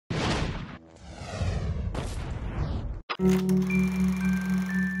I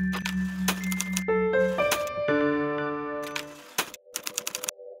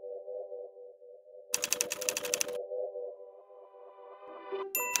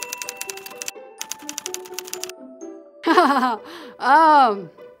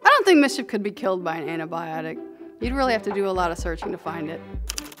don't think Mischief could be killed by an antibiotic. You'd really have to do a lot of searching to find it.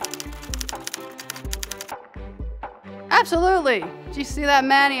 Absolutely! Did you see that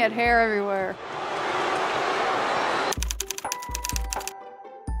man? He had hair everywhere.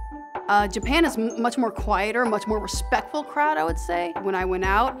 Japan is much more quieter, much more respectful crowd, I would say. When I went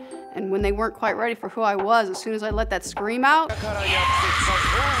out, and when they weren't quite ready for who I was, as soon as I let that scream out,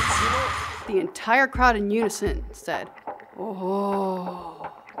 the entire crowd in unison said, "Oh."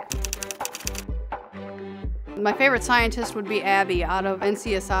 My favorite scientist would be Abby out of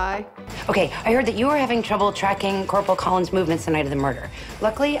NCSI. Okay, I heard that you were having trouble tracking Corporal Collins' movements the night of the murder.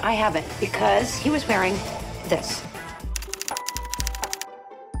 Luckily, I haven't, because he was wearing this.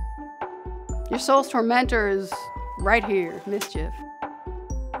 Your soul's tormentor is right here, Mischief.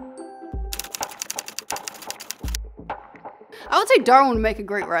 I would say Darwin would make a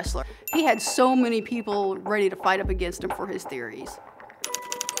great wrestler. He had so many people ready to fight up against him for his theories.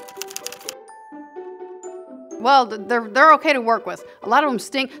 Well, they're okay to work with. A lot of them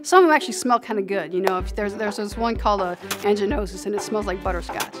stink. Some of them actually smell kind of good. You know, if there's this one called anginosis, and it smells like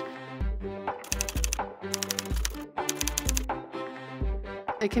butterscotch.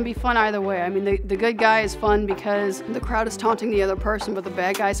 It can be fun either way. I mean, the good guy is fun because the crowd is taunting the other person, but the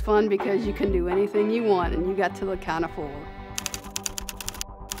bad guy's fun because you can do anything you want and you got to the count of 4.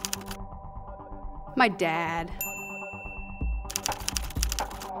 My dad.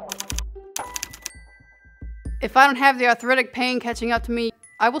 If I don't have the arthritic pain catching up to me,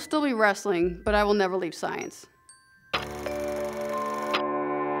 I will still be wrestling, but I will never leave science.